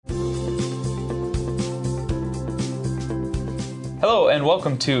Hello and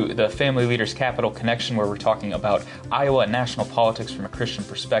welcome to the Family Leaders Capital Connection, where we're talking about Iowa and national politics from a Christian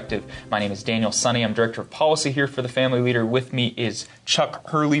perspective. My name is Daniel Sunny. I'm Director of Policy here for the Family Leader. With me is Chuck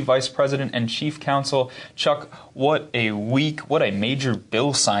Hurley, Vice President and Chief Counsel. Chuck, what a week, what a major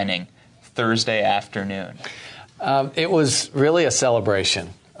bill signing Thursday afternoon. It was really a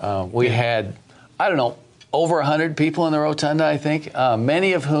celebration. We had, over 100 people in the rotunda, I think,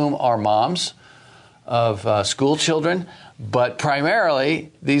 many of whom are moms of school children. But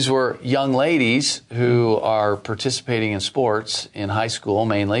primarily, these were young ladies who are participating in sports in high school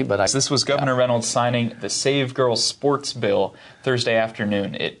mainly. But this was Governor Reynolds signing the Save Girls Sports Bill Thursday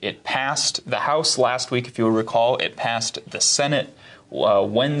afternoon. It passed the House last week, if you'll recall. It passed the Senate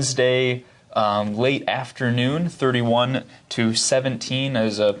Wednesday late afternoon, 31-17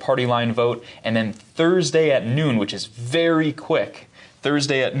 as a party line vote. And then Thursday at noon, which is very quick,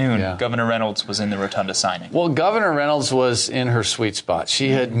 Thursday at noon, Governor Reynolds was in the rotunda signing. Well, Governor Reynolds was in her sweet spot. She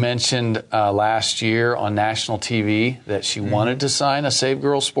had mentioned last year on national TV that she wanted to sign a Save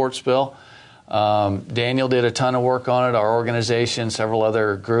Girls Sports Bill. Daniel did a ton of work on it. Our organization, several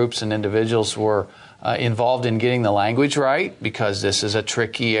other groups and individuals were involved in getting the language right, because this is a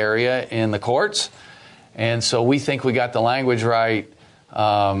tricky area in the courts. And so we think we got the language right.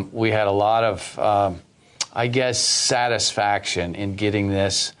 We had a lot of satisfaction in getting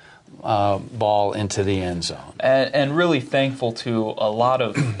this ball into the end zone. And really thankful to a lot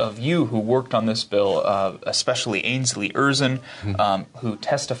of you who worked on this bill, especially Ainsley Erzin, who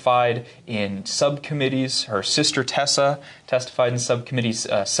testified in subcommittees. Her sister Tessa testified in subcommittees.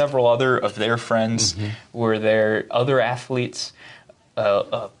 Several other of their friends were there, other athletes.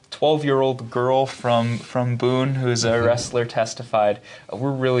 A 12-year-old girl from Boone, who's a wrestler, testified.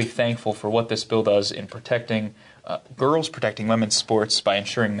 We're really thankful for what this bill does in protecting girls, protecting women's sports by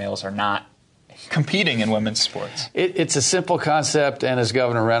ensuring males are not competing in women's sports. It's a simple concept, and as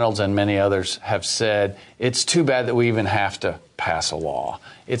Governor Reynolds and many others have said, it's too bad that we even have to pass a law.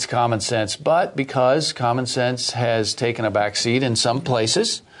 It's common sense, but because common sense has taken a back seat in some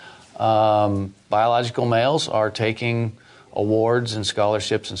places, biological males are taking awards and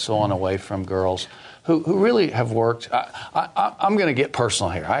scholarships and so on away from girls who really have worked. I'm going to get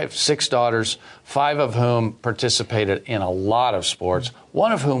personal here. I have 6 daughters, 5 of whom participated in a lot of sports,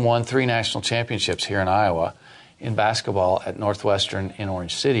 one of whom won 3 national championships here in Iowa in basketball at Northwestern in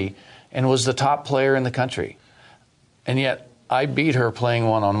Orange City and was the top player in the country. And yet I beat her playing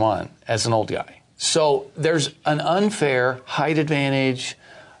one-on-one as an old guy. So there's an unfair height advantage,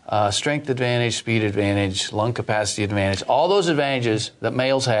 strength advantage, speed advantage, lung capacity advantage, all those advantages that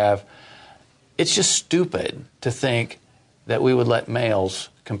males have. It's just stupid to think that we would let males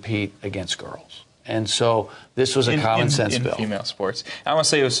compete against girls. And so this was a common sense bill. In female sports. I want to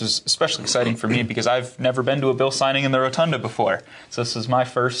say this was especially exciting for me because I've never been to a bill signing in the rotunda before. So this was my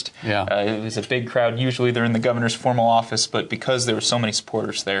first. It was a big crowd. Usually they're in the governor's formal office, but because there were so many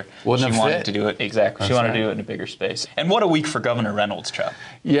supporters there, she wanted to do it. Exactly. She wanted to do it in a bigger space. And what a week for Governor Reynolds, Chuck.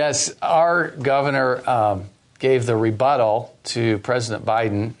 Yes, our governor gave the rebuttal to President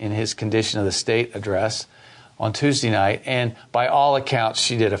Biden in his Condition of the State address on Tuesday night, and by all accounts,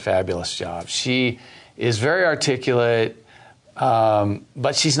 she did a fabulous job. She is very articulate,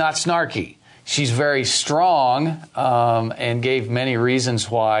 but she's not snarky. She's very strong and gave many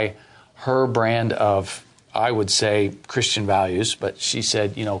reasons why her brand of, I would say, Christian values, but she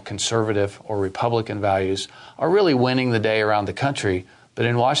said, conservative or Republican values are really winning the day around the country. But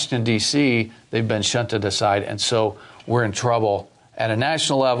in Washington, D.C., they've been shunted aside, and so we're in trouble at a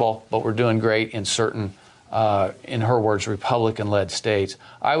national level, but we're doing great in certain, in her words, Republican-led states.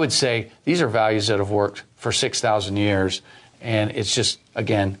 I would say these are values that have worked for 6,000 years, and it's just,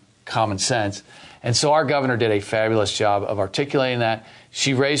 again, common sense. And so our governor did a fabulous job of articulating that.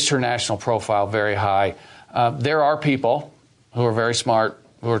 She raised her national profile very high. There are people who are very smart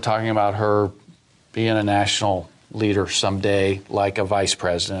who are talking about her being a national leader someday, like a vice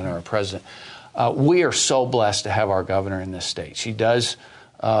president or a president. We are so blessed to have our governor in this state. She does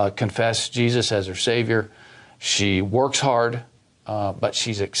confess Jesus as her Savior. She works hard, but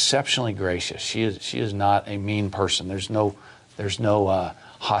she's exceptionally gracious. She is not a mean person. There's no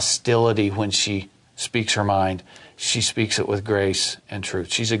hostility when she speaks her mind. She speaks it with grace and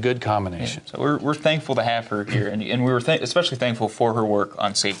truth. She's a good combination. Yeah, so we're thankful to have her here, and we were especially thankful for her work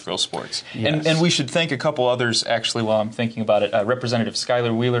on Save Girls Sports. Yes. And we should thank a couple others, actually, while I'm thinking about it. Representative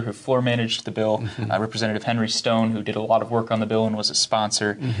Skylar Wheeler, who floor managed the bill, Representative Henry Stone, who did a lot of work on the bill and was a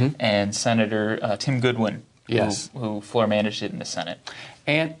sponsor, and Senator Tim Goodwin, who floor managed it in the Senate.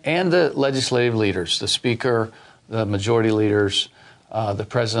 And the legislative leaders, the Speaker, the majority leaders, the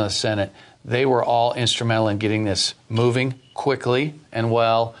President of the Senate, they were all instrumental in getting this moving quickly and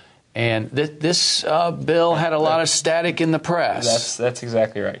well. And this bill had a lot of static in the press. That's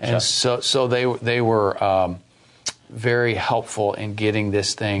exactly right, Chuck. And so they were very helpful in getting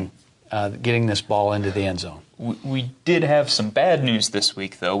this ball into the end zone. We did have some bad news this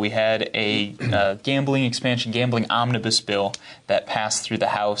week, though. We had a gambling omnibus bill that passed through the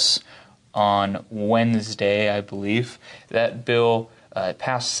House on Wednesday, I believe. That bill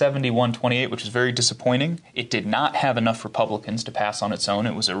passed 71-28, which is very disappointing. It did not have enough Republicans to pass on its own.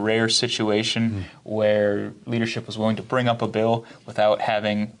 It was a rare situation where leadership was willing to bring up a bill without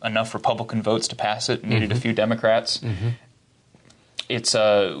having enough Republican votes to pass it. It needed a few Democrats. It's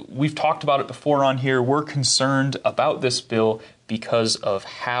we've talked about it before on here. We're concerned about this bill because of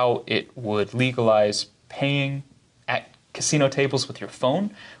how it would legalize paying at casino tables with your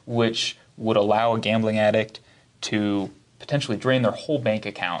phone, which would allow a gambling addict to potentially drain their whole bank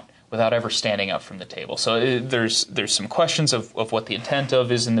account without ever standing up from the table. So there's some questions of what the intent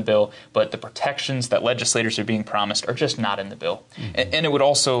of is in the bill, but the protections that legislators are being promised are just not in the bill. And it would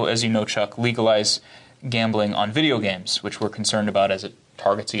also, as you know, Chuck, legalize gambling on video games, which we're concerned about as it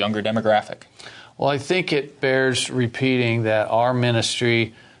targets a younger demographic. Well, I think it bears repeating that our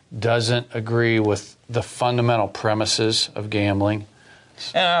ministry doesn't agree with the fundamental premises of gambling.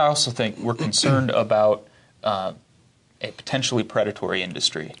 And I also think we're concerned about a potentially predatory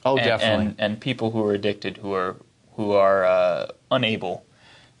industry. Oh, definitely. And people who are addicted, who are unable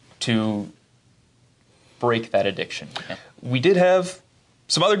to break that addiction. We did have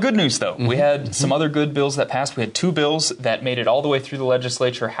some other good news, though. We had some other good bills that passed. We had two bills that made it all the way through the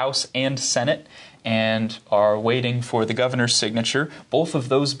legislature, House and Senate, and are waiting for the governor's signature. Both of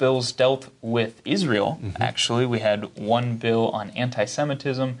those bills dealt with Israel, actually. We had one bill on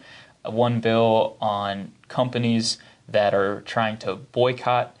anti-Semitism, one bill on companies that are trying to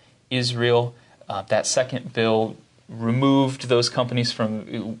boycott Israel. That second bill removed those companies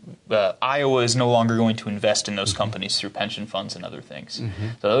from Iowa is no longer going to invest in those companies through pension funds and other things.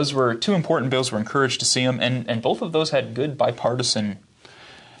 So those were two important bills. We're encouraged to see them, and both of those had good bipartisan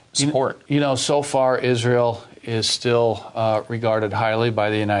support. You know, so far Israel is still regarded highly by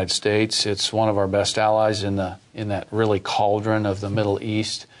the United States. It's one of our best allies in that really cauldron of the Middle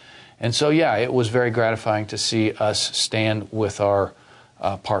East. And so, yeah, it was very gratifying to see us stand with our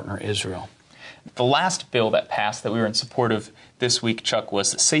partner Israel. The last bill that passed that we were in support of this week, Chuck,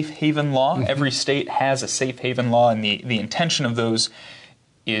 was the safe haven law. Every state has a safe haven law, and the intention of those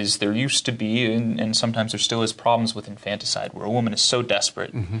is there used to be, and sometimes there still is, problems with infanticide, where a woman is so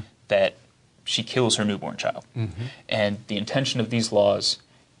desperate that she kills her newborn child. And the intention of these laws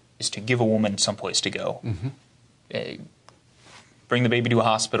is to give a woman someplace to go. Bring the baby to a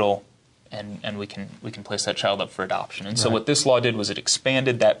hospital, and we can place that child up for adoption. And so what this law did was it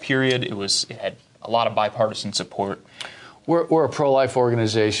expanded that period. It had a lot of bipartisan support. We're a pro-life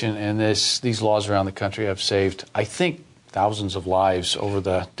organization, and these laws around the country have saved, I think, thousands of lives over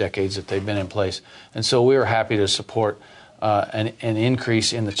the decades that they've been in place. And so we are happy to support an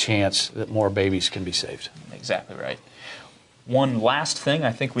increase in the chance that more babies can be saved. Exactly right. One last thing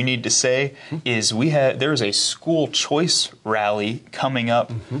I think we need to say is there is a school choice rally coming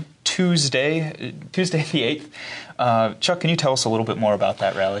up Tuesday the 8th. Chuck, can you tell us a little bit more about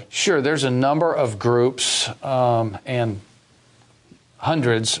that rally? Sure. There's a number of groups and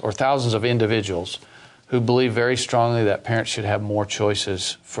hundreds or thousands of individuals who believe very strongly that parents should have more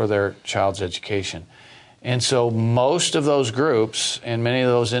choices for their child's education. And so most of those groups and many of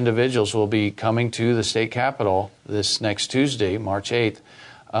those individuals will be coming to the state capitol this next Tuesday, March 8th.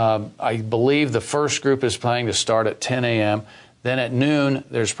 I believe the first group is planning to start at 10 a.m. Then at noon,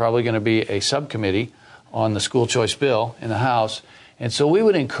 there's probably going to be a subcommittee on the school choice bill in the House. And so we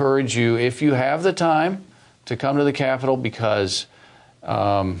would encourage you, if you have the time, to come to the Capitol, because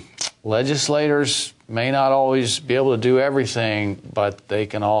legislators may not always be able to do everything, but they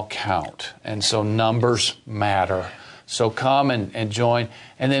can all count. And so numbers matter. So come and join.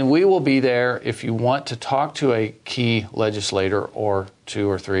 And then we will be there if you want to talk to a key legislator or two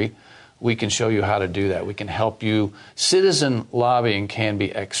or three. We can show you how to do that. We can help you. Citizen lobbying can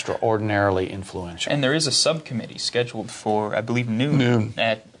be extraordinarily influential. And there is a subcommittee scheduled for, I believe, noon.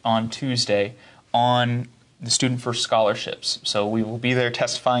 On Tuesday on the Student First Scholarships. So we will be there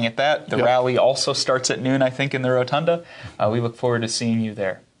testifying at that. The rally also starts at noon, I think, in the Rotunda. We look forward to seeing you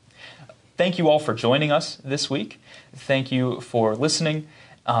there. Thank you all for joining us this week. Thank you for listening.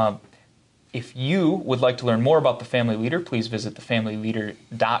 If you would like to learn more about The Family Leader, please visit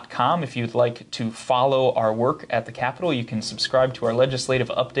thefamilyleader.com. If you'd like to follow our work at the Capitol, you can subscribe to our legislative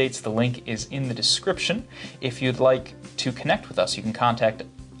updates. The link is in the description. If you'd like to connect with us, you can contact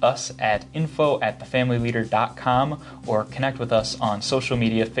us at info@thefamilyleader.com or connect with us on social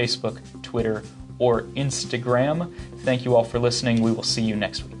media, Facebook, Twitter, or Instagram. Thank you all for listening. We will see you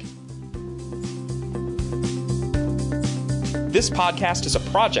next week. This podcast is a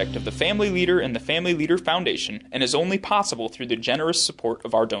project of The Family Leader and the Family Leader Foundation and is only possible through the generous support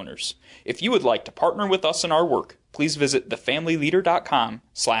of our donors. If you would like to partner with us in our work, please visit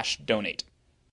thefamilyleader.com/donate.